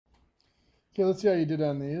Okay, let's see how you did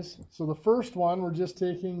on these. So the first one, we're just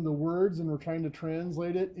taking the words and we're trying to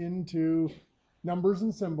translate it into numbers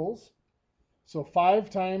and symbols. So 5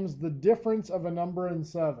 times the difference of a number and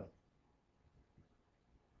 7.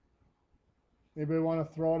 Anybody want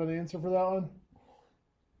to throw out an answer for that one?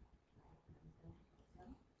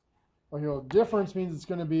 Okay, well, difference means it's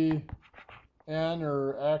going to be n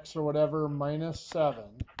or x or whatever minus 7.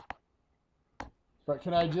 But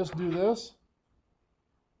can I just do this?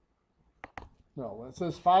 No, when it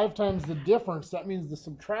says 5 times the difference, that means the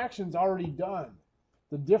subtraction's already done.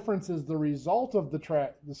 The difference is the result of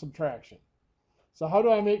the subtraction. So how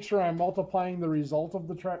do I make sure I'm multiplying the result of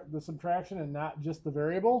the subtraction and not just the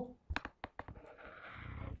variable?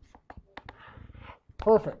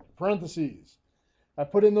 Perfect. Parentheses. I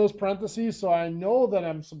put in those parentheses so I know that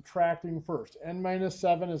I'm subtracting first. N minus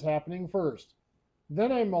 7 is happening first.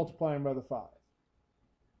 Then I'm multiplying by the 5.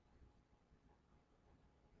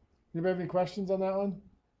 Anybody have any questions on that one?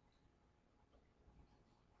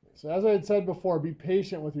 So as I had said before, be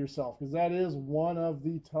patient with yourself because that is one of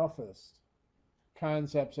the toughest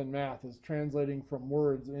concepts in math, is translating from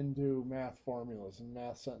words into math formulas and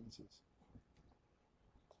math sentences.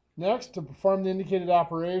 Next, to perform the indicated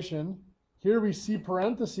operation, here we see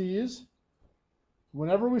parentheses.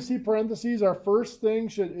 Whenever we see parentheses, our first thing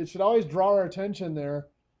should always draw our attention there,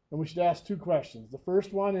 and we should ask 2 questions. The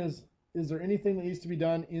first one is there anything that needs to be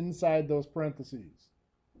done inside those parentheses?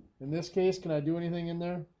 In this case, can I do anything in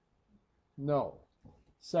there? No.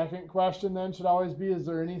 Second question then should always be, is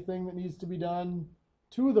there anything that needs to be done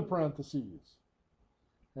to the parentheses?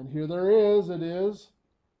 And here there is. It is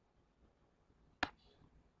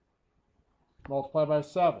multiply by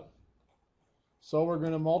 7. So we're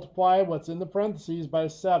going to multiply what's in the parentheses by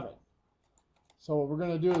 7. So what we're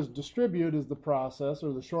going to do is distribute is the process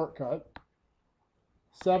or the shortcut.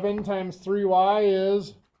 7 times 3y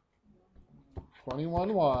is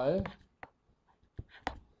 21y.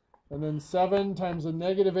 And then 7 times a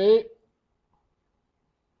negative 8,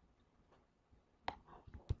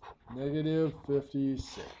 negative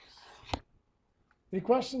 56. Any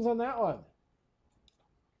questions on that one?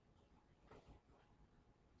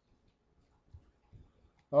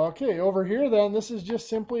 Okay, over here then, this is just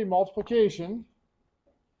simply multiplication.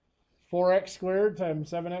 4x squared times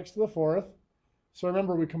 7x to the 4th. So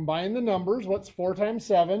remember, we combine the numbers. What's 4 times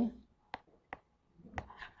 7?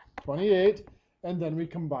 28. And then we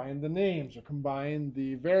combine the names, or combine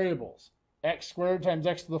the variables. X squared times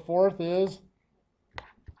x to the 4th is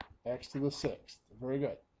x to the 6th. Very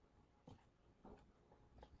good.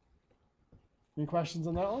 Any questions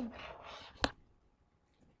on that one?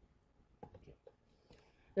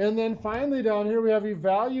 And then finally down here we have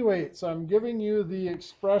evaluate. So I'm giving you the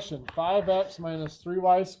expression 5x minus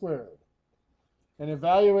 3y squared. And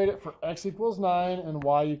evaluate it for x equals 9 and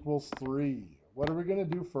y equals 3. What are we going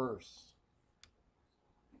to do first?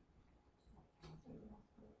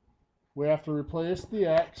 We have to replace the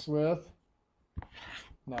x with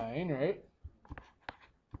 9, right?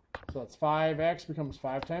 So that's 5x becomes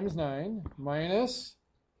 5 times 9 minus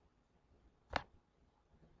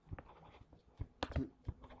 3.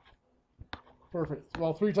 Perfect.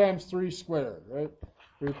 Well, 3 times 3 squared, right?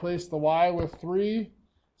 We replace the y with 3.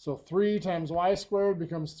 So 3 times y squared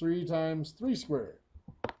becomes 3 times 3 squared.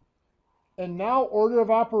 And now order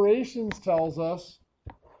of operations tells us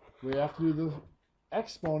we have to do the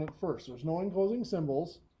exponent first. There's no enclosing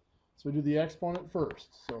symbols, so we do the exponent first.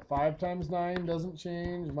 So 5 times 9 doesn't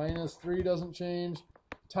change, minus 3 doesn't change,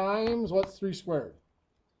 times, what's 3 squared?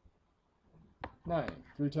 9.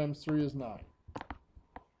 3 times 3 is 9.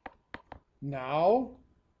 Now,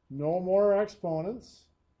 no more exponents.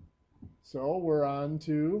 So we're on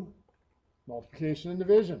to multiplication and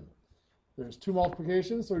division. There's 2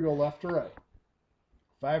 multiplications, so we go left to right.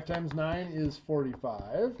 5 times 9 is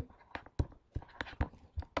 45.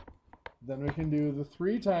 Then we can do the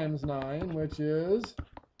 3 times 9, which is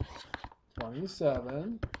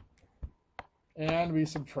 27. And we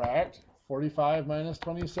subtract. 45 minus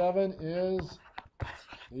 27 is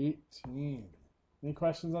 18. Any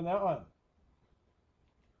questions on that one?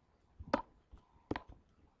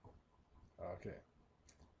 Okay.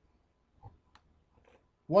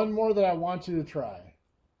 One more that I want you to try.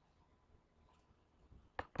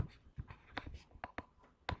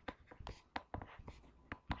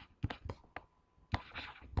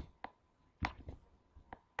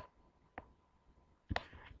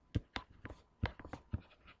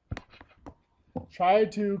 Try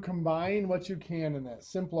to combine what you can in that.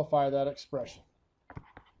 Simplify that expression.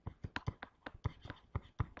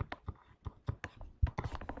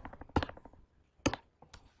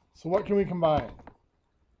 So what can we combine?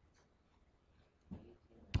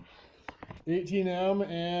 18m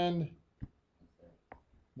and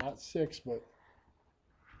not 6, but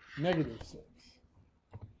negative 6.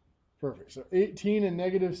 Perfect. So 18 and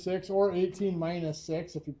negative 6, or 18 minus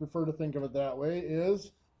 6, if you prefer to think of it that way,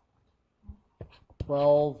 is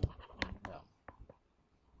 12m.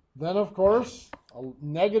 Then, of course,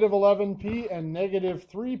 negative 11p and negative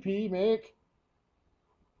 3p make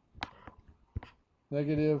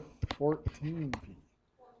negative 14p.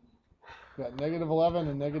 Got negative 11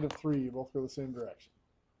 and negative 3 both go the same direction.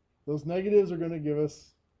 Those negatives are going to give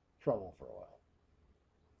us trouble for a while.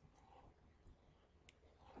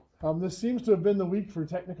 This seems to have been the week for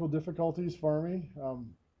technical difficulties for me.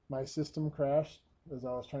 My system crashed as I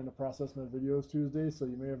was trying to process my videos Tuesday, so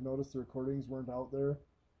you may have noticed the recordings weren't out there.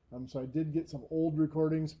 So I did get some old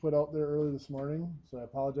recordings put out there early this morning, so I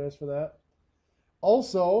apologize for that.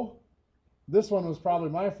 Also, this one was probably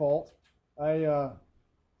my fault. I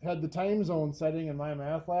had the time zone setting in my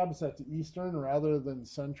math lab set to Eastern rather than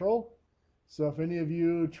Central. So if any of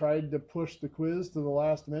you tried to push the quiz to the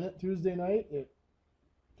last minute Tuesday night, it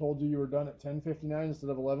told you were done at 10:59 instead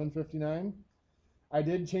of 11:59. I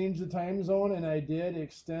did change the time zone, and I did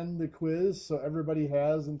extend the quiz so everybody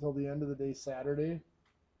has until the end of the day Saturday.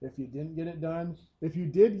 If you didn't get it done. If you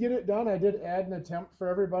did get it done, I did add an attempt for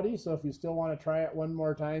everybody, so if you still want to try it one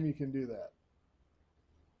more time, you can do that.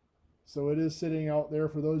 So it is sitting out there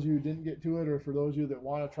for those of you who didn't get to it, or for those of you that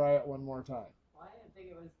want to try it one more time. Well, I didn't think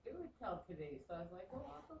it was due until today, so I was like,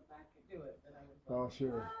 well, I'll go back and do it. But I was like, Oh, sure.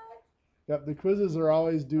 What? Yep, the quizzes are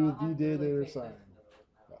always due I'll the have to day really they're take assigned. attention to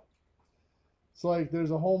those now. So like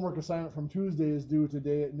there's a homework assignment from Tuesday is due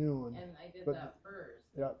today at noon. And I did But- that first.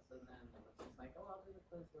 Yep. So then it was just like, oh, I'll do the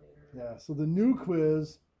quiz later. Yeah, so the new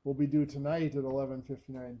quiz will be due tonight at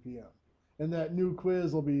 11:59 p.m. And that new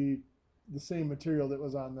quiz will be the same material that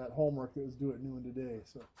was on that homework that was due at noon today.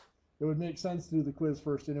 So it would make sense to do the quiz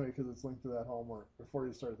first anyway because it's linked to that homework before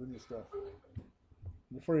you start the new stuff.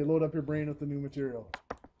 Before you load up your brain with the new material.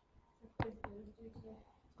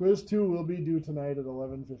 Quiz 2 will be due tonight at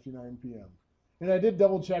 11:59 p.m. And I did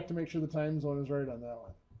double check to make sure the time zone is right on that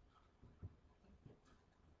one.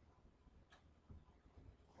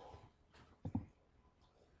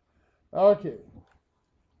 Okay.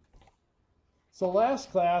 So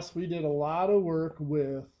last class we did a lot of work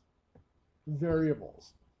with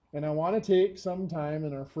variables. And I want to take some time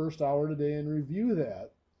in our first hour today and review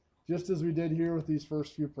that, just as we did here with these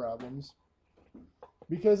first few problems,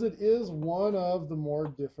 because it is one of the more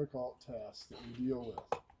difficult tasks that we deal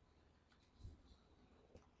with.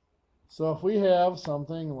 So if we have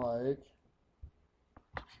something like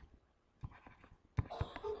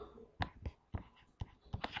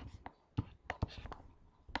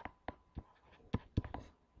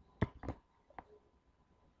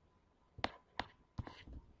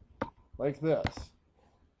this.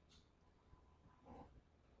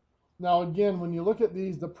 Now again, when you look at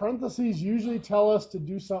these, the parentheses usually tell us to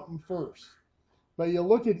do something first. But you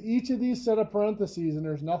look at each of these set of parentheses and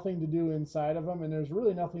there's nothing to do inside of them, and there's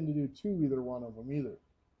really nothing to do to either one of them either.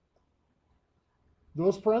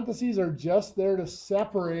 Those parentheses are just there to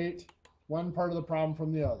separate one part of the problem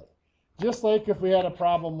from the other. Just like if we had a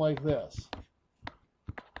problem like this.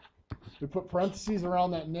 We put parentheses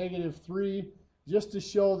around that -3 just to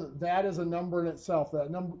show that that is a number in itself.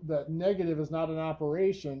 That negative is not an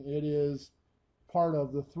operation. It is part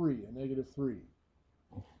of the 3, a -3.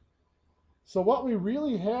 So what we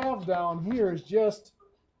really have down here is just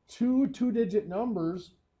two two-digit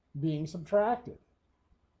numbers being subtracted.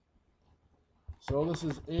 So this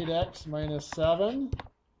is 8x minus 7.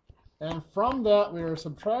 And from that we are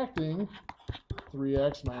subtracting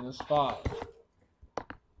 3x minus 5.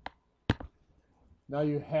 Now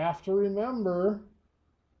you have to remember,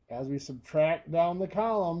 as we subtract down the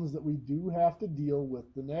columns, that we do have to deal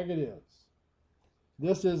with the negatives.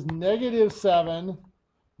 This is -7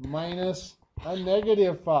 minus a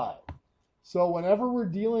 -5. So whenever we're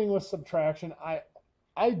dealing with subtraction,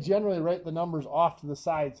 I generally write the numbers off to the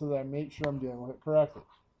side so that I make sure I'm dealing with it correctly.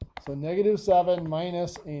 So -7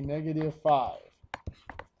 minus a -5.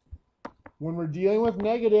 When we're dealing with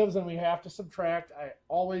negatives and we have to subtract, I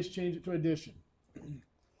always change it to addition.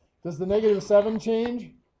 Does the -7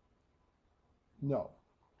 change? No.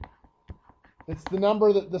 It's the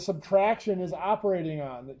number that the subtraction is operating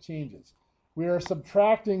on that changes. We are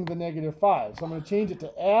subtracting the -5. So I'm going to change it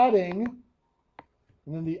to adding,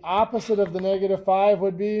 and then the opposite of the -5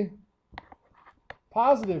 would be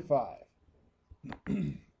 +5.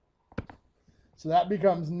 So that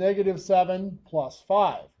becomes -7 plus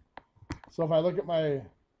 5. So if I look at my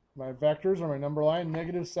vectors or my number line,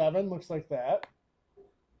 -7 looks like that.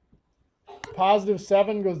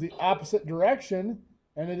 +7 goes the opposite direction,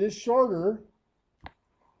 and it is shorter.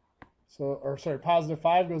 So, or sorry, positive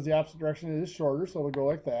 5 goes the opposite direction. It is shorter, so it'll go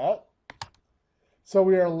like that. So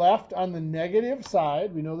we are left on the negative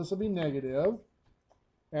side. We know this will be negative.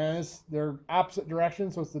 And it's their opposite direction,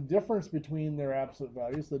 so it's the difference between their absolute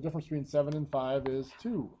values. So the difference between 7 and 5 is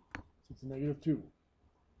 2. So it's a negative 2.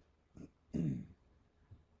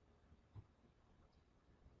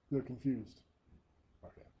 They're confused.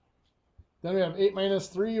 Okay. Then we have 8 minus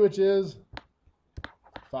 3, which is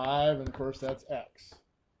 5, and of course that's x.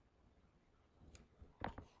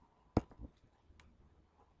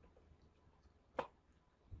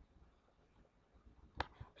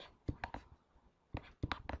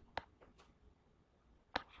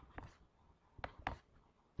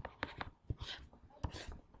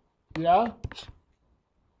 Yeah?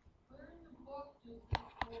 Where in the book does this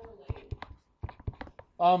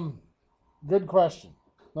correlate? Good question.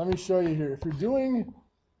 Let me show you here. If you're doing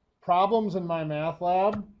problems in my math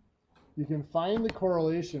lab, you can find the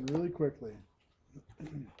correlation really quickly.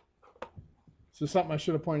 This is something I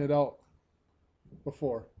should have pointed out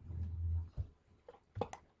before.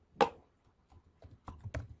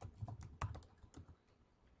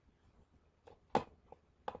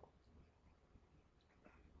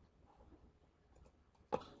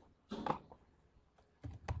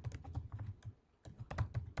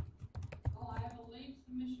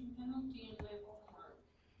 Submission penalty in my homework.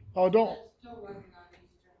 Oh, don't. That's still running on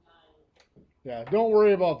Eastern time. Yeah, don't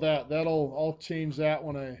worry about that. I'll change that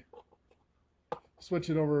when I switch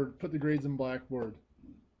it over, put the grades in Blackboard.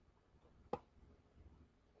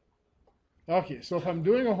 Okay, so if I'm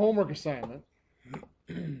doing a homework assignment,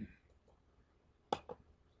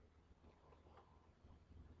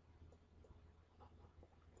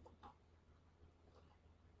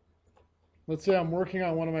 let's say I'm working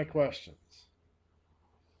on one of my questions.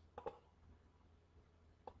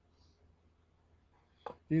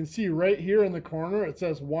 You can see right here in the corner, it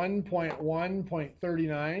says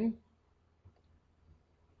 1.1.39.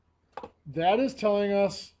 That is telling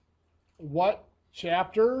us what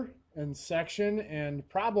chapter and section and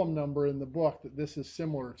problem number in the book that this is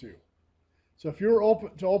similar to. So if you're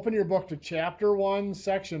open your book to chapter 1,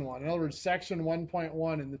 section 1, in other words, section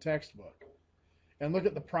 1.1 in the textbook, and look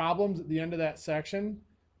at the problems at the end of that section,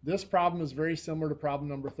 this problem is very similar to problem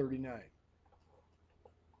number 39.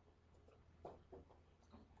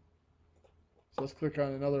 So let's click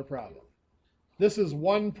on another problem. This is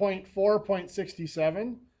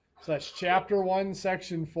 1.4.67. So that's chapter 1,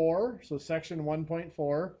 section 4. So section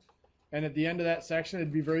 1.4. And at the end of that section,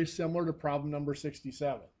 it'd be very similar to problem number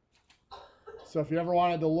 67. So if you ever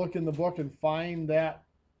wanted to look in the book and find that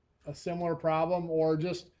a similar problem, or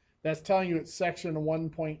just that's telling you it's section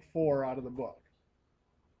 1.4 out of the book.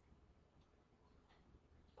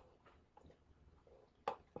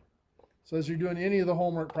 So as you're doing any of the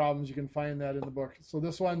homework problems, you can find that in the book. So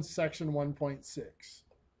this one's section 1.6.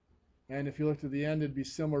 And if you looked at the end, it'd be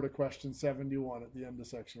similar to question 71 at the end of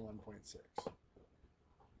section 1.6.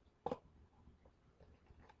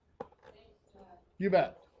 You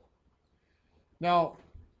bet. Now,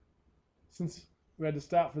 since we had to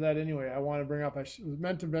stop for that anyway, I want to bring up, I was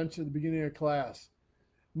meant to mention at the beginning of class,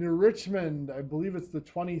 New Richmond, I believe it's the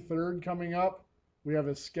 23rd coming up. We have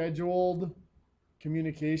a scheduled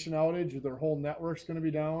communication outage. Their whole network's going to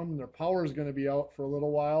be down. Their power is going to be out for a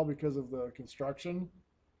little while because of the construction.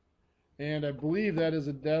 And I believe that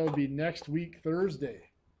would be next week, Thursday.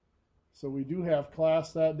 So we do have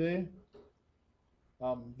class that day.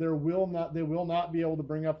 They will not be able to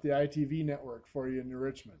bring up the ITV network for you in New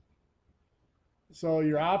Richmond. So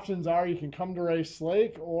your options are you can come to Rice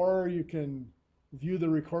Lake, or you can view the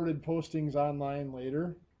recorded postings online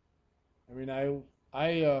later. I mean,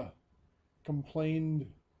 I complained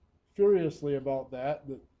furiously about that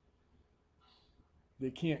they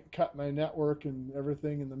can't cut my network and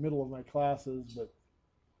everything in the middle of my classes, but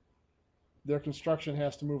their construction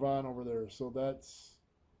has to move on over there. So that's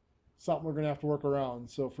something we're going to have to work around.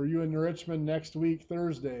 So for you in New Richmond next week,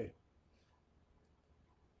 Thursday,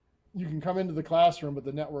 you can come into the classroom, but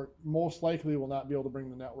the network most likely will not be able to bring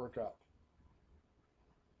the network up.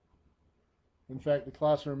 In fact, the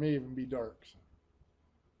classroom may even be dark.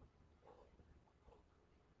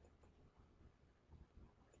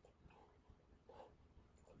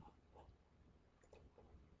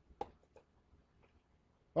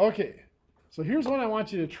 Okay, so here's one I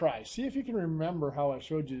want you to try. See if you can remember how I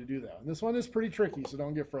showed you to do that. And this one is pretty tricky, so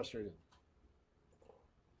don't get frustrated.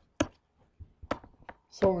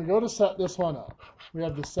 So when we go to set this one up, we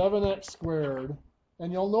have the 7x squared,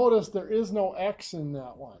 and you'll notice there is no x in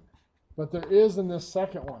that one, but there is in this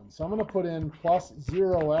second one. So I'm going to put in plus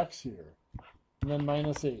 0x here, and then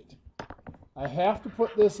minus 8. I have to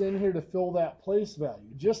put this in here to fill that place value.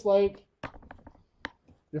 Just like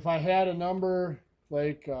if I had a number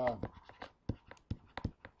like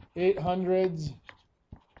 8 hundreds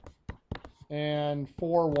and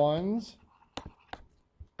 4 ones,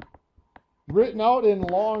 written out in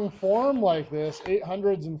long form like this, 8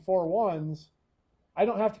 hundreds and 4 ones, I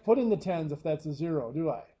don't have to put in the tens if that's a 0, do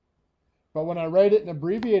I? But when I write it in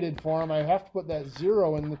abbreviated form, I have to put that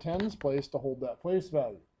 0 in the tens place to hold that place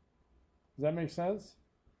value. Does that make sense?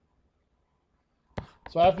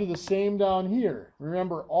 So I have to do the same down here.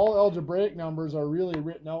 Remember, all algebraic numbers are really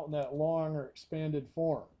written out in that long or expanded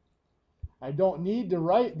form. I don't need to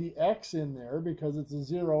write the x in there because it's a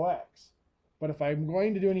 0x. But if I'm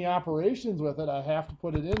going to do any operations with it, I have to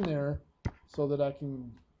put it in there so that I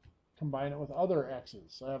can combine it with other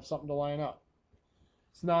x's. So I have something to line up.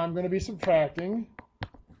 So now I'm going to be subtracting.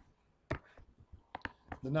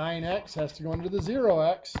 The 9x has to go under the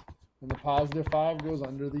 0x, and the positive 5 goes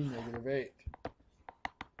under the negative 8.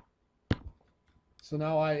 So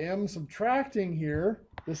now I am subtracting here.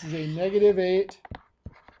 This is a negative 8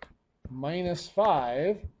 minus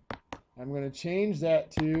 5. I'm going to change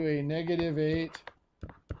that to a negative 8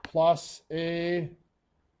 plus a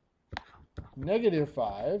negative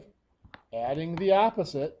 5, adding the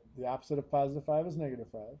opposite. The opposite of positive 5 is negative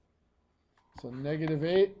 5. So negative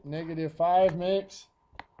 8, negative 5 makes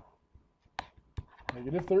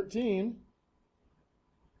negative 13.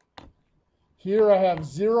 Here I have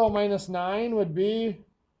 0 minus 9 would be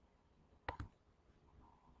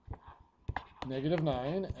negative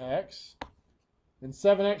 9x. And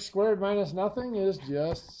 7x squared minus nothing is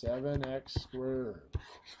just 7x squared.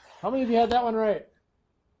 How many of you had that one right?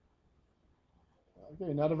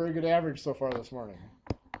 Okay, not a very good average so far this morning.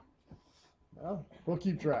 Well, we'll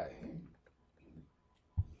keep trying.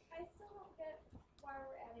 I still don't get why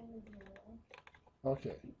we're adding the 0.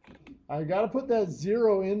 Okay. I got to put that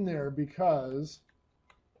 0 in there because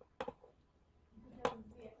The x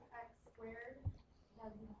squared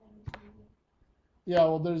has nothing to do. yeah,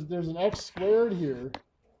 well, there's an x squared here,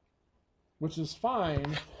 which is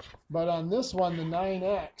fine, but on this one, the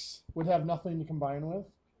 9x would have nothing to combine with.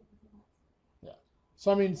 Yeah.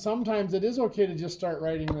 So, I mean, sometimes it is okay to just start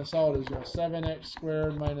writing this out as 7x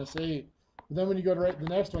squared minus 8. But then when you go to write the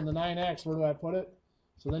next one, the 9x, where do I put it?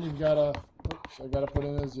 So then you've got to, I got to put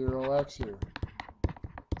in a 0x here.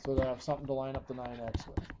 So that I have something to line up the 9x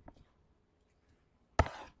with.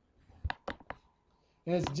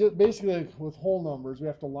 And it's just basically like with whole numbers, we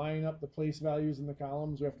have to line up the place values in the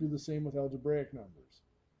columns. We have to do the same with algebraic numbers.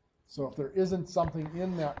 So if there isn't something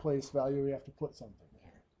in that place value, we have to put something there.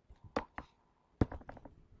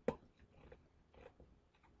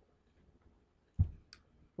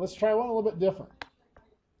 Let's try one a little bit different.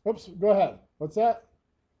 Oops, go ahead. What's that?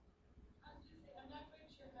 I'm not quite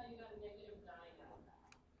sure how you got a negative 9 out of that.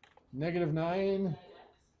 Negative 9. 9x.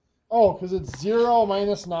 Oh, because it's 0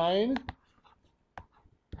 minus 9.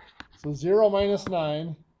 So 0 minus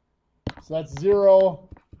 9. So that's 0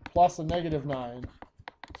 plus a negative 9.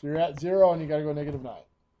 So you're at 0 and you got to go negative 9. Okay,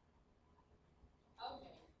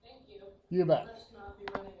 thank you. You bet. Let's not be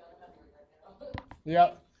running out of 100 right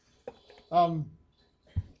now. Yeah.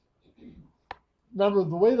 Remember,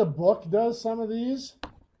 the way the book does some of these,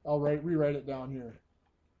 I'll rewrite it down here.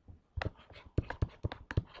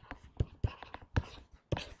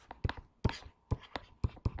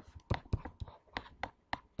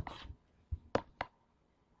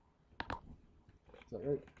 Is that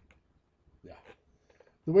right? Yeah.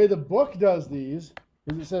 The way the book does these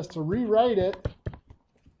is it says to rewrite it,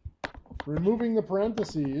 removing the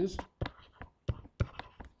parentheses,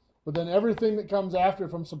 but then everything that comes after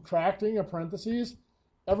from subtracting a parentheses,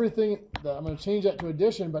 everything, I'm going to change that to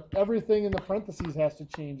addition, but everything in the parentheses has to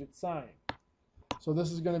change its sign. So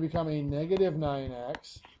this is going to become a negative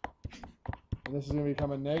 9x, and this is going to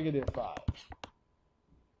become a negative 5.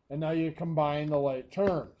 And now you combine the like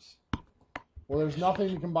terms. Well, there's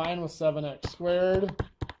nothing to combine with 7x squared.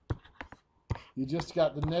 You just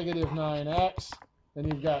got the negative 9x, then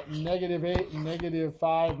you've got negative 8 and negative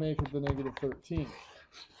 5 make it the negative 13.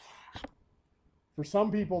 For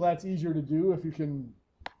some people, that's easier to do if you can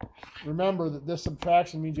remember that this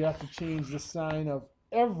subtraction means you have to change the sign of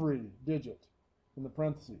every digit in the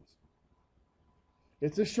parentheses.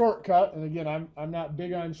 It's a shortcut, and again, I'm not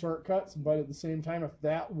big on shortcuts, but at the same time, if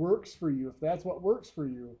that works for you, if that's what works for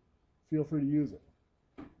you, feel free to use it.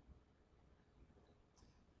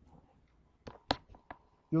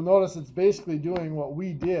 You'll notice it's basically doing what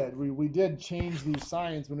we did. We did change these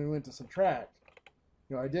signs when we went to subtract.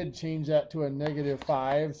 You know, I did change that to a negative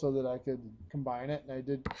 5 so that I could combine it, and I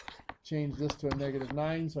did change this to a negative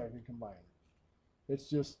 9 so I could combine it. It's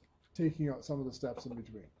just taking out some of the steps in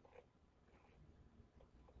between.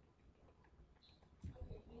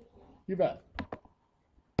 You bet.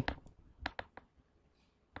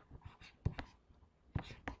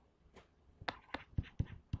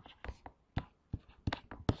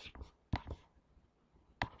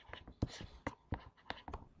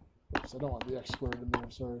 Oops, I don't want the x squared in there,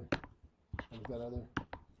 sorry. There's that other.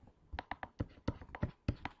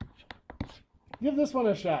 Give this one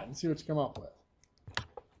a shot and see what you come up with.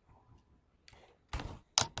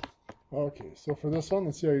 Okay, so for this one,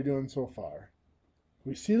 let's see how you're doing so far.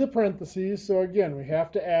 We see the parentheses, so again, we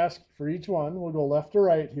have to ask for each one. We'll go left to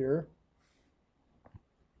right here.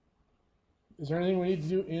 Is there anything we need to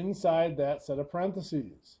do inside that set of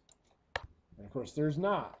parentheses? And of course, there's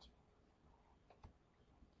not.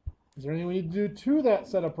 Is there anything we need to do to that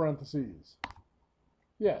set of parentheses?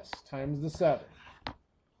 Yes, times the 7.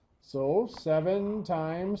 So 7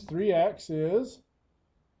 times 3x is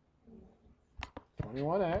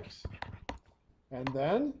 21x. And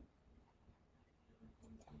then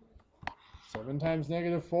 7 times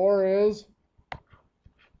negative 4 is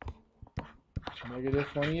negative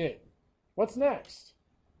 28. What's next?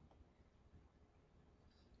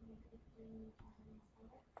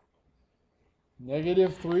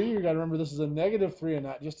 Negative 3, you got to remember this is a negative 3 and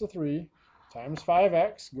not just a 3, times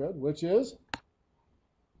 5x, good, which is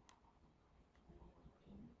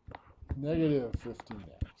negative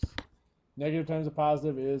 15x. Negative times a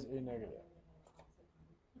positive is a negative.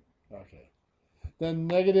 Okay. Then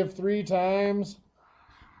negative 3 times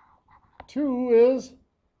 2 is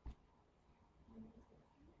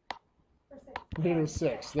negative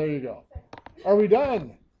 6. There you go. Are we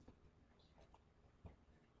done?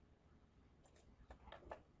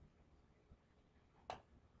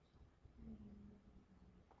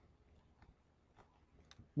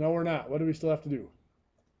 No, we're not. What do we still have to do?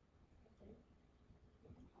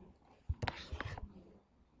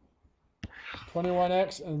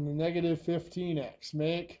 (21x) and the negative 15x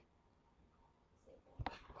make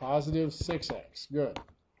positive 6x. Good.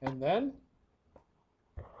 And then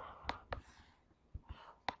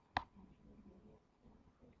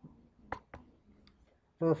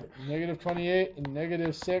perfect. Negative 28 and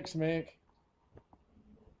negative 6 make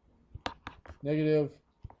negative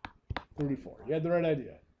 34. You had the right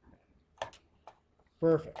idea.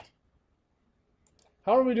 Perfect.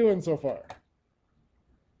 How are we doing so far?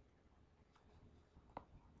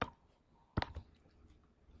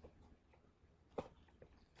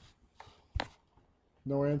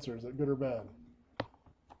 No answer. Is it good or bad?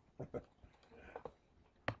 Did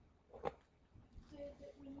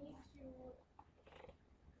we need to,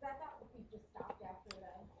 because I thought we just stopped after the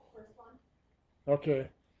first one. Okay.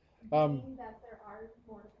 Being that there are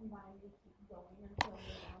more to combine, we keep going until we're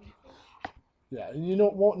down to 2. Yeah, and you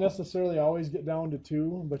won't necessarily always get down to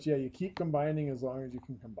 2, but yeah, you keep combining as long as you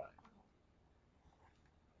can combine.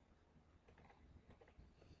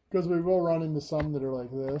 Because we will run into some that are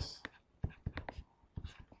like this.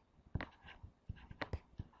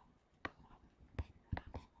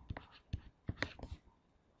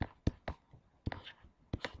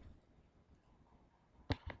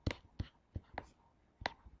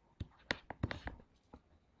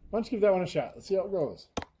 Why don't you give that one a shot? Let's see how it goes.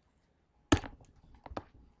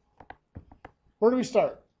 Where do we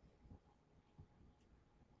start?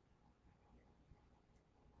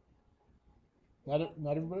 Not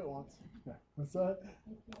everybody at once. Yeah. What's that?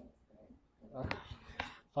 Okay.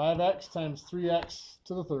 5x times 3x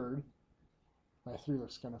to the third. My 3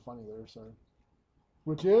 looks kind of funny there, sorry.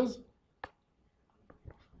 Which is?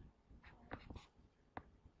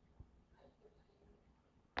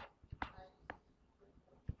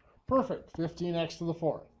 Perfect. 15x to the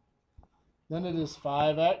fourth. Then it is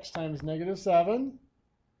 5x times negative 7,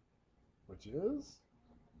 which is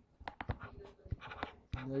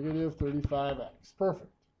negative 35x.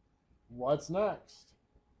 Perfect. What's next?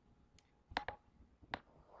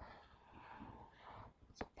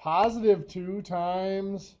 So positive 2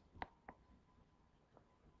 times,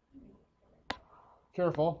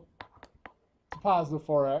 careful, it's a positive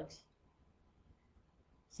 4x.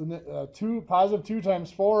 So positive 2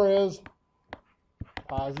 times 4 is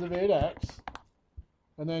positive 8x.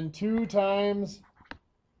 And then 2 times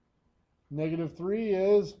negative 3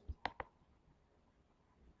 is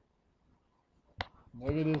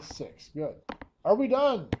negative 6. Good. Are we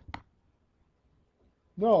done?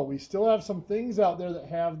 No, we still have some things out there that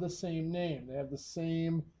have the same name. They have the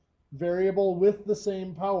same variable with the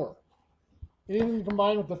same power. Anything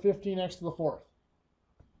combined with the 15x to the fourth?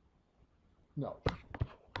 No.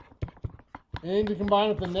 Anything to combine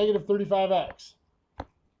with the negative 35x?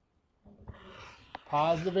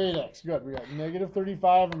 Positive 8x. Good. We got negative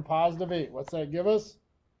 35 and positive 8. What's that give us?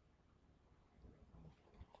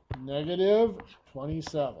 Negative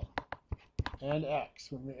 27. And x.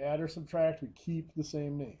 When we add or subtract, we keep the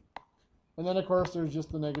same name. And then, of course, there's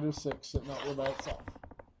just the negative 6 sitting out there by itself.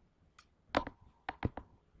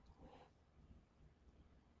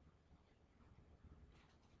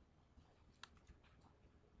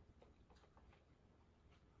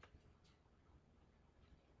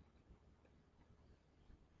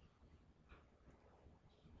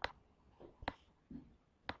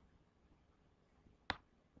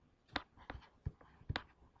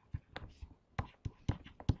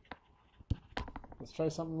 Let's try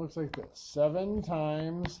something that looks like this. 7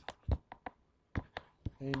 times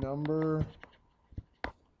a number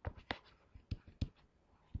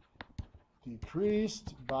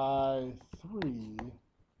decreased by 3,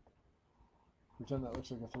 pretend that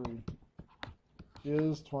looks like a 3,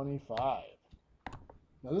 is 25.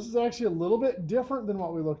 Now this is actually a little bit different than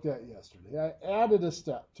what we looked at yesterday. I added a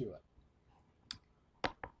step to it.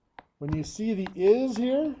 When you see the is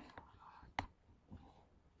here,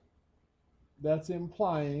 that's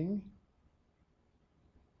implying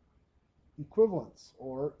equivalence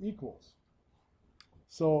or equals.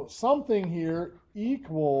 So something here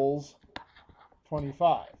equals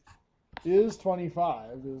 25. Is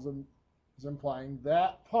 25 is implying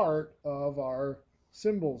that part of our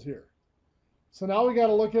symbols here. So now we got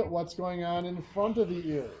to look at what's going on in front of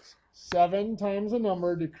the is. 7 times a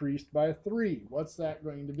number decreased by 3. What's that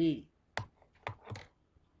going to be?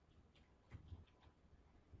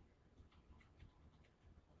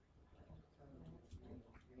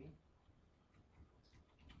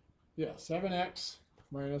 Yeah, 7x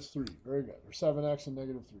minus 3. Very good. Or 7x and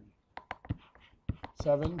negative 3.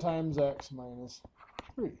 7 times x minus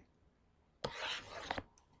 3.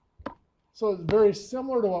 So it's very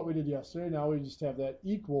similar to what we did yesterday. Now we just have that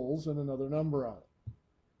equals and another number on it.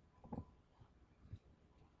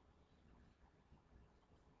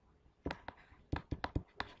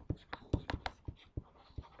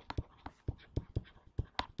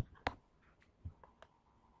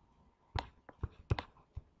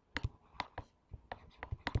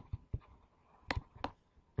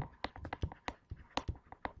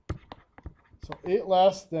 So 8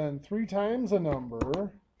 less than 3 times a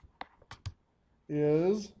number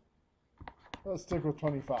is, let's stick with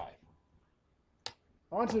 25.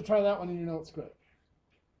 I want you to try that one in your notes quick.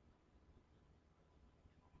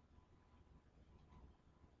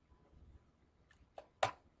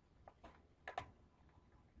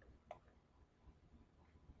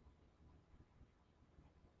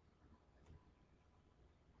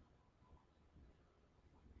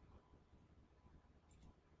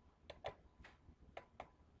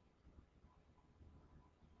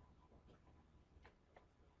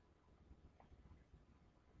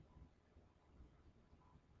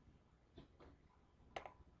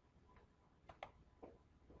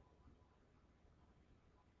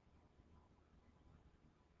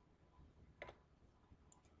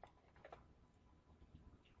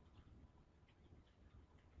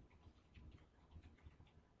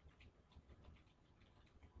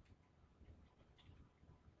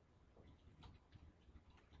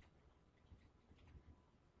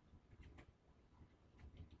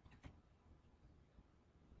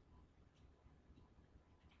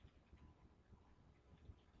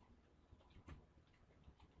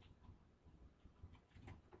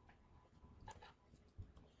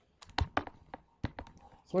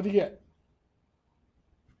 So what do you get?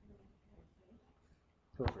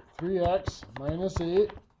 Perfect. 3x minus 8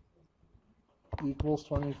 equals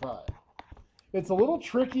 25. It's a little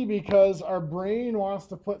tricky because our brain wants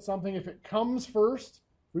to put something, if it comes first,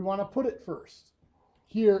 we want to put it first.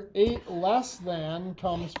 Here, 8 less than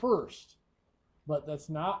comes first. But that's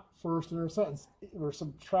not first in our sentence. We're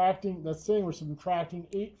subtracting, that's saying we're subtracting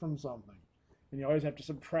 8 from something. And you always have to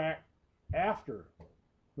subtract after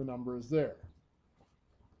the number is there.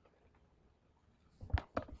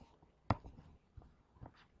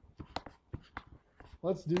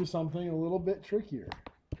 Let's do something a little bit trickier.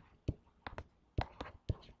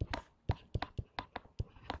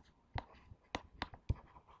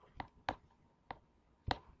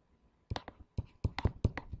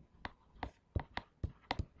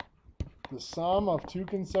 The sum of 2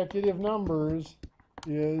 consecutive numbers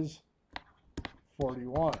is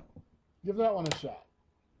 41. Give that one a shot.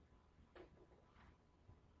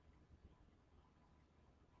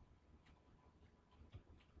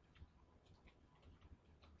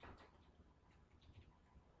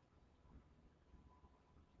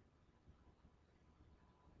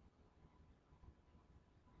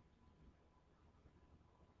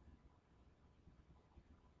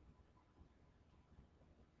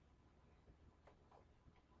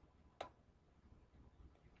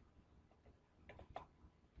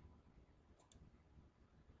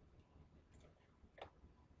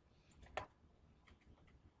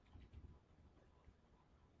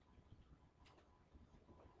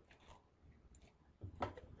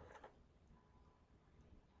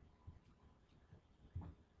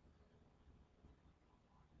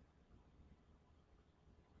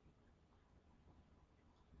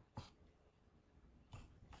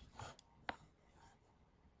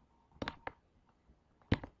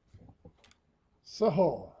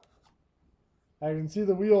 So, I can see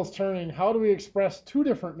the wheels turning. How do we express two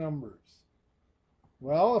different numbers?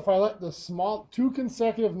 Well, if I let the small, two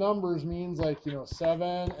consecutive numbers means like, 7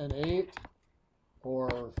 and 8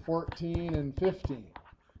 or 14 and 15.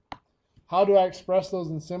 How do I express those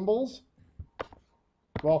in symbols?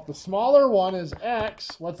 Well, if the smaller one is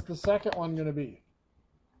x, what's the second one going to be?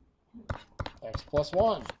 X plus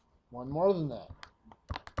 1. One more than that.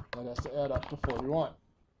 That has to add up to 41.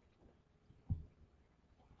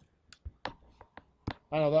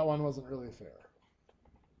 I know that one wasn't really fair.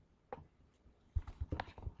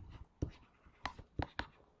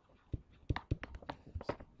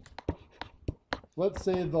 Let's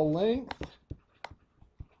say the length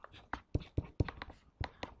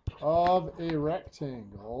of a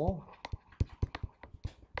rectangle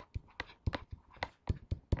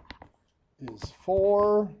is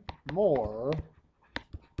 4 more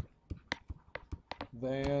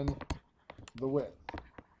than the width.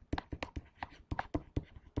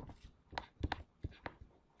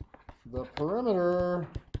 The perimeter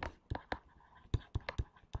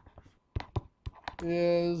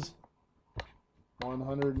is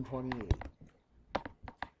 128.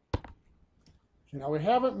 Now, we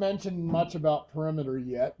haven't mentioned much about perimeter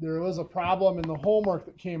yet. There was a problem in the homework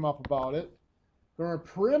that came up about it. The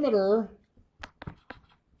perimeter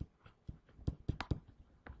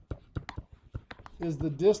is the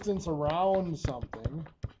distance around something.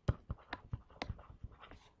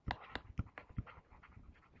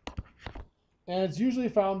 And it's usually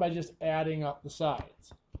found by just adding up the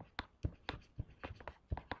sides.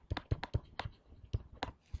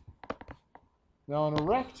 Now, in a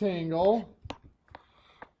rectangle,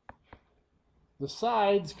 the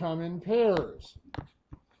sides come in pairs.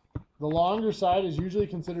 The longer side is usually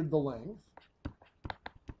considered the length.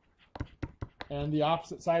 And the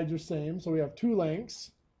opposite sides are same, so we have two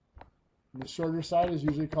lengths. And the shorter side is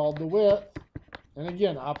usually called the width. And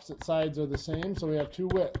again, opposite sides are the same, so we have two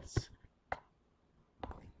widths.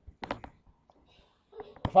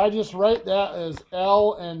 If I just write that as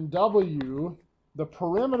L and W, the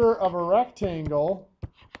perimeter of a rectangle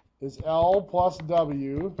is L plus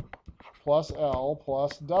W plus L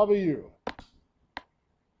plus W.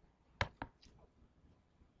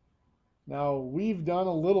 Now, we've done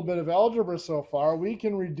a little bit of algebra so far. We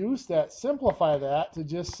can reduce that, simplify that to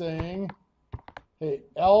just saying, hey,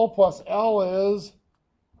 L plus L is,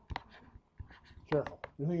 careful,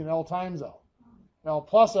 you're thinking L times L. L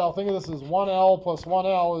plus L, think of this as 1L plus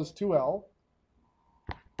 1L is 2L.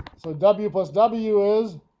 So W plus W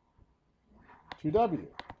is 2W.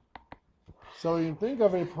 So you can think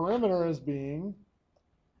of a perimeter as being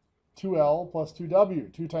 2L plus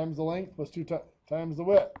 2W, 2 times the length plus 2 times the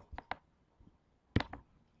width.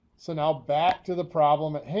 So now back to the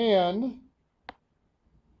problem at hand.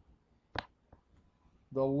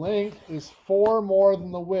 The length is 4 more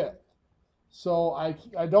than the width. So I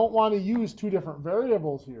don't want to use two different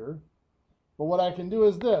variables here. But what I can do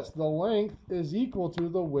is this. The length is equal to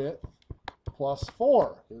the width plus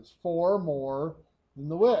 4. It's 4 more than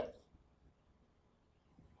the width.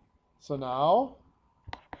 So now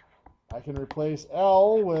I can replace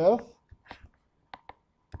L with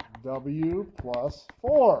W plus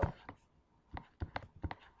 4.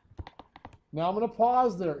 Now I'm going to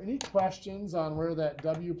pause there. Any questions on where that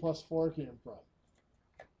W plus 4 came from?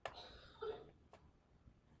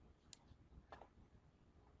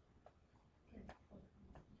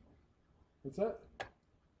 What's that?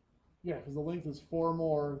 Yeah, because the length is 4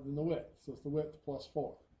 more than the width. So it's the width plus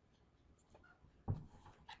 4.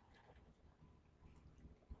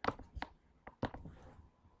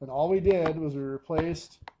 And all we did was we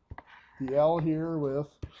replaced the L here with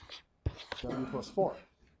W plus 4.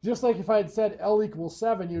 Just like if I had said L equals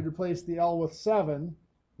 7, you'd replace the L with 7.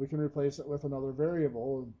 We can replace it with another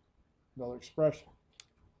variable, another expression.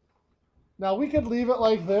 Now we could leave it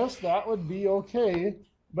like this. That would be okay.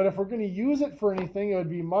 But if we're going to use it for anything, it would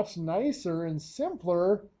be much nicer and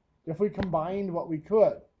simpler if we combined what we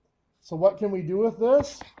could. So what can we do with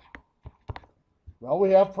this? Well,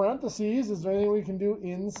 we have parentheses. Is there anything we can do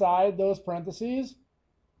inside those parentheses?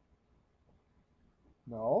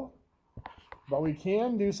 No. But we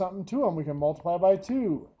can do something to them. We can multiply by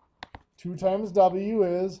 2. 2 times W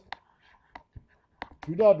is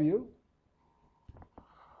 2W.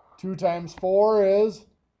 2 times 4 is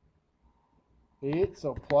 8,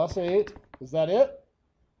 so plus 8. Is that it?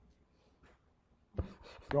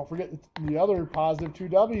 Don't forget the other positive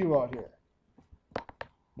 2W out here.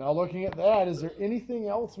 Now looking at that, is there anything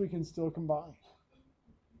else we can still combine?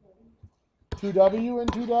 2W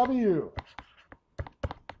and 2W.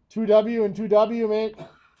 2W and 2W make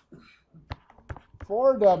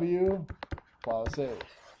 4W. plus A.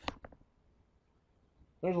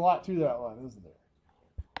 There's a lot to that one, isn't there?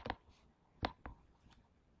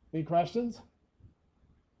 Any questions?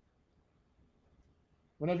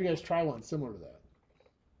 When have you guys try one similar to that?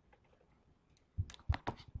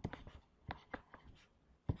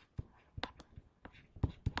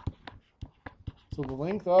 So the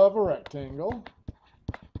length of a rectangle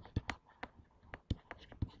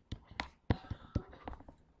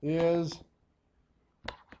is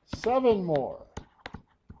 7 more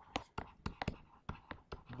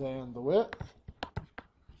than the width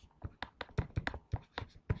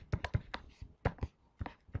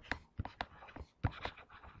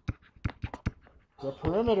the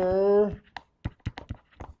perimeter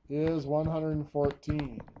is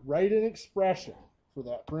 114. Write an expression for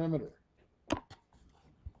that perimeter. Do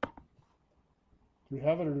we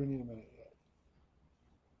have it or do we need a minute yet?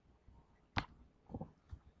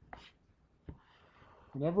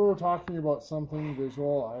 Whenever we're talking about something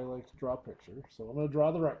visual, I like to draw a picture. So I'm going to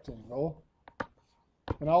draw the rectangle.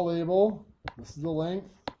 And I'll label, this is the length,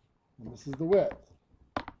 and this is the width.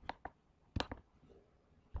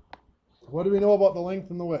 What do we know about the length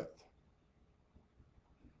and the width?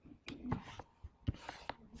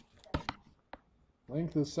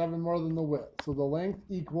 Length is 7 more than the width. So the length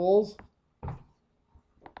equals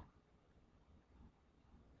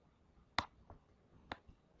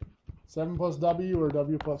 7 plus W or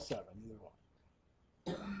W plus 7, either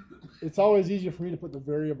one. It's always easier for me to put the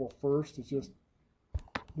variable first. It's just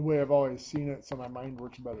the way I've always seen it, so my mind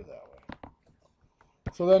works better that way.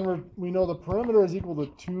 So then we know the perimeter is equal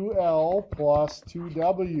to 2L plus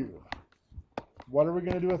 2W. What are we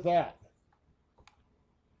going to do with that?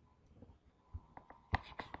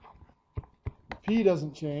 P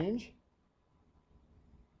doesn't change.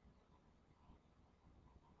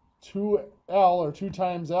 2L or 2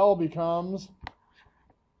 times L becomes,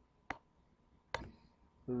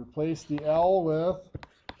 we replace the L with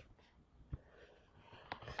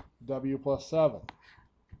W plus 7.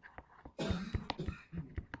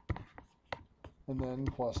 And then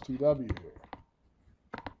plus 2W here.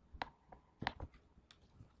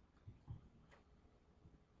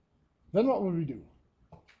 Then what would we do?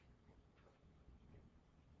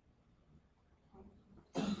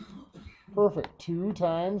 Perfect. 2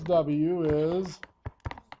 times W is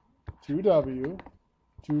 2W.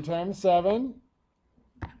 2 times 7,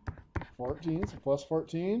 14, so plus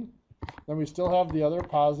 14. Then we still have the other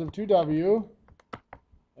positive 2W.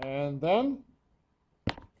 And then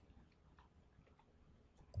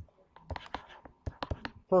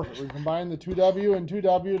perfect. We combine the 2W and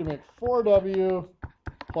 2W to make 4W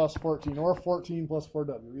plus 14, or 14 plus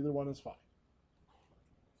 4W. Either one is fine.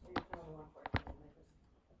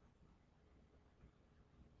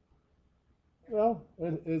 Well,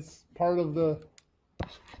 it's part of the,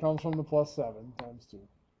 comes from the plus 7 times 2.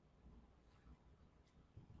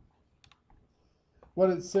 What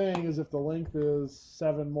it's saying is if the length is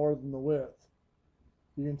 7 more than the width,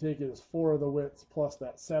 you can take it as 4 of the widths plus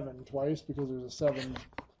that 7 twice, because there's a 7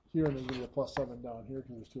 here and there's going to be a plus 7 down here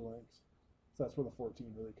because there's 2 lengths. So that's where the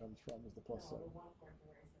 14 really comes from, is the plus 7.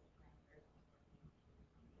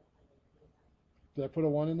 Did I put a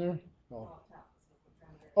 1 in there? No.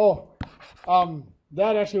 Oh,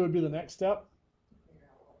 that actually would be the next step.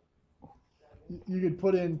 You could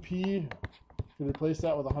put in P, you could replace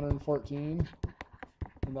that with 114,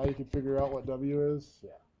 and now you can figure out what W is.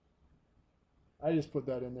 Yeah. I just put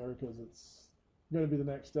that in there because it's going to be the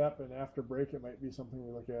next step, and after break it might be something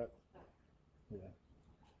we look at. Yeah.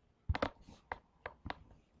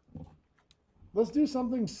 Let's do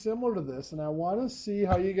something similar to this, and I want to see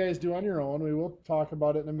how you guys do on your own. We will talk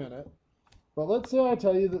about it in a minute. But let's say I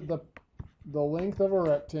tell you that the length of a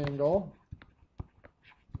rectangle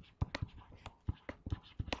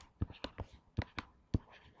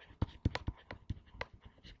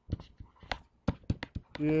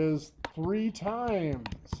is 3 times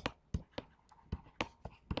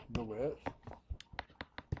the width.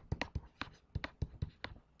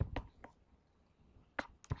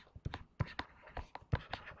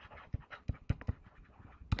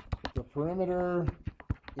 The perimeter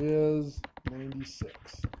is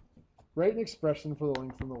 96. Write an expression for the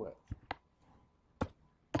length and the width.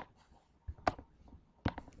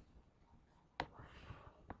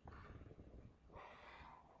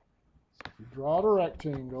 So if you draw out a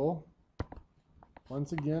rectangle,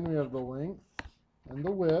 once again we have the length and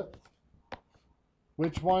the width.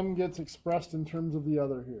 Which one gets expressed in terms of the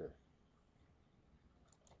other here?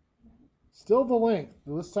 Still the length.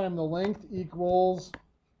 This time the length equals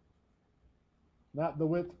not the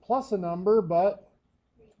width plus a number, but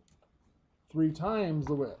 3 times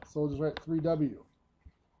the width. So we'll just write 3W.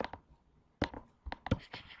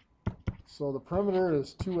 So the perimeter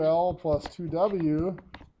is 2L plus 2W.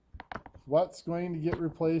 What's going to get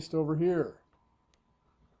replaced over here?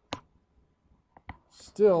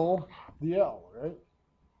 Still the L, right?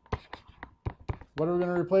 What are we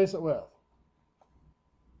going to replace it with?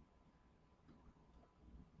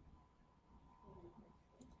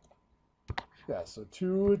 Yeah, so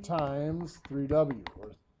 2 times 3W,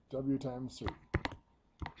 or W times 3.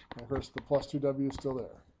 And of course, the plus 2W is still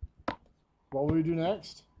there. What will we do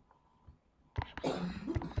next?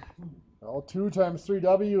 Well, 2 times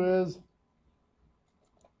 3W is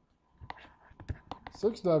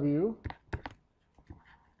 6W.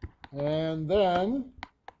 And then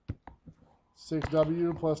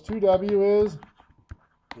 6W plus 2W is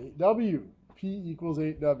 8W. P equals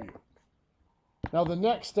 8W. Now the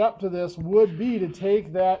next step to this would be to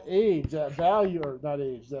take that age, that value, or not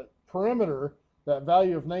age, that perimeter, that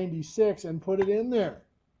value of 96 and put it in there.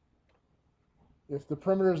 If the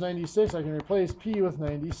perimeter is 96, I can replace P with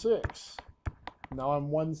 96. Now I'm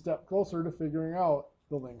one step closer to figuring out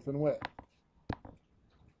the length and width.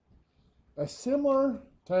 A similar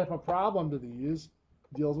type of problem to these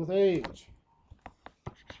deals with age.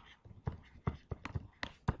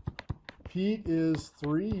 Pete is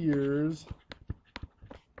 3 years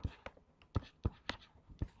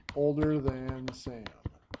older than Sam.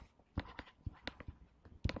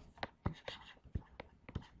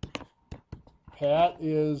 Pat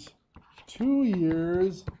is 2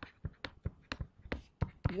 years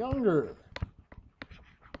younger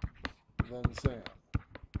than Sam.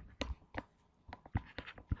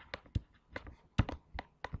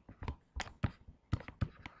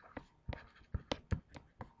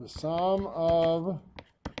 The sum of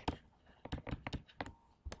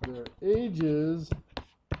their ages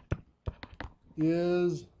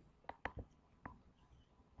is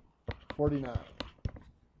 49.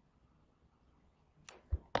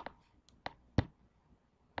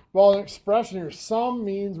 Well, an expression here, sum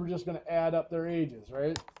means we're just going to add up their ages,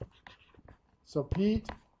 right? So Pete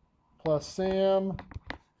plus Sam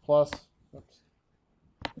plus, oops,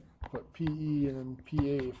 put PE and then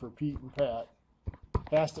PA for Pete and Pat,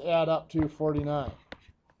 has to add up to 49.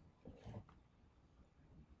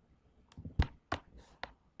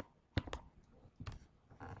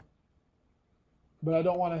 But I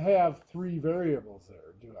don't want to have 3 variables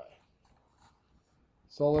there, do I?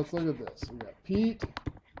 So let's look at this. We got Pete,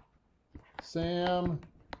 Sam,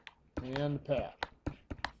 and Pat.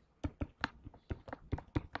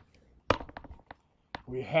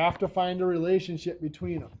 We have to find a relationship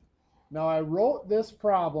between them. Now I wrote this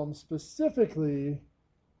problem specifically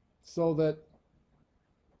so that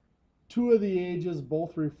 2 of the ages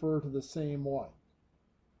both refer to the same one.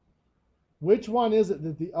 Which one is it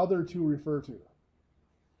that the other 2 refer to?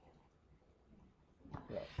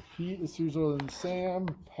 Yeah. Pete is 2 years older than Sam.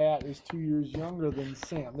 Pat is 2 years younger than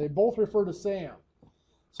Sam. They both refer to Sam.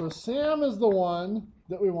 So Sam is the one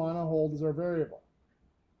that we want to hold as our variable.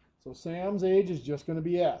 So Sam's age is just going to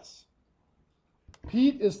be S.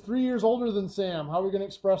 Pete is 3 years older than Sam. How are we going to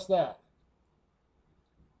express that?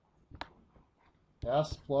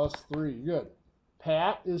 S plus 3. Good.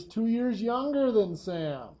 Pat is 2 years younger than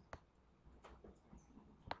Sam.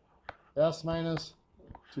 S minus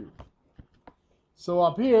 2. So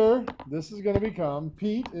up here, this is going to become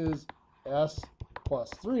Pete is S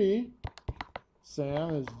plus 3.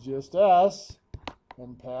 Sam is just S.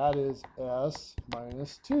 And Pat is S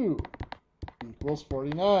minus 2 equals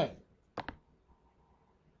 49.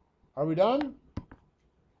 Are we done?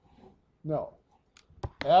 No.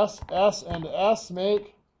 S, S, and S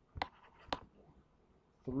make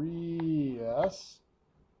 3S.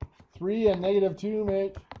 3 and negative 2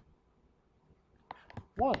 make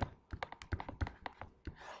 1.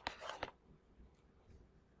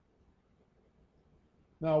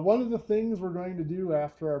 Now, one of the things we're going to do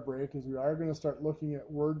after our break is we are going to start looking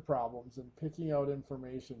at word problems and picking out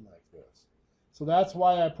information like this. So that's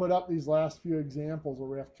why I put up these last few examples where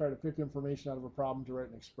we have to try to pick information out of a problem to write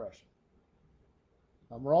an expression.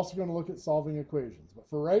 We're also going to look at solving equations. But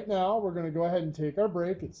for right now, we're going to go ahead and take our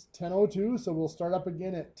break. It's 10:02, so we'll start up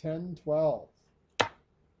again at 10:12.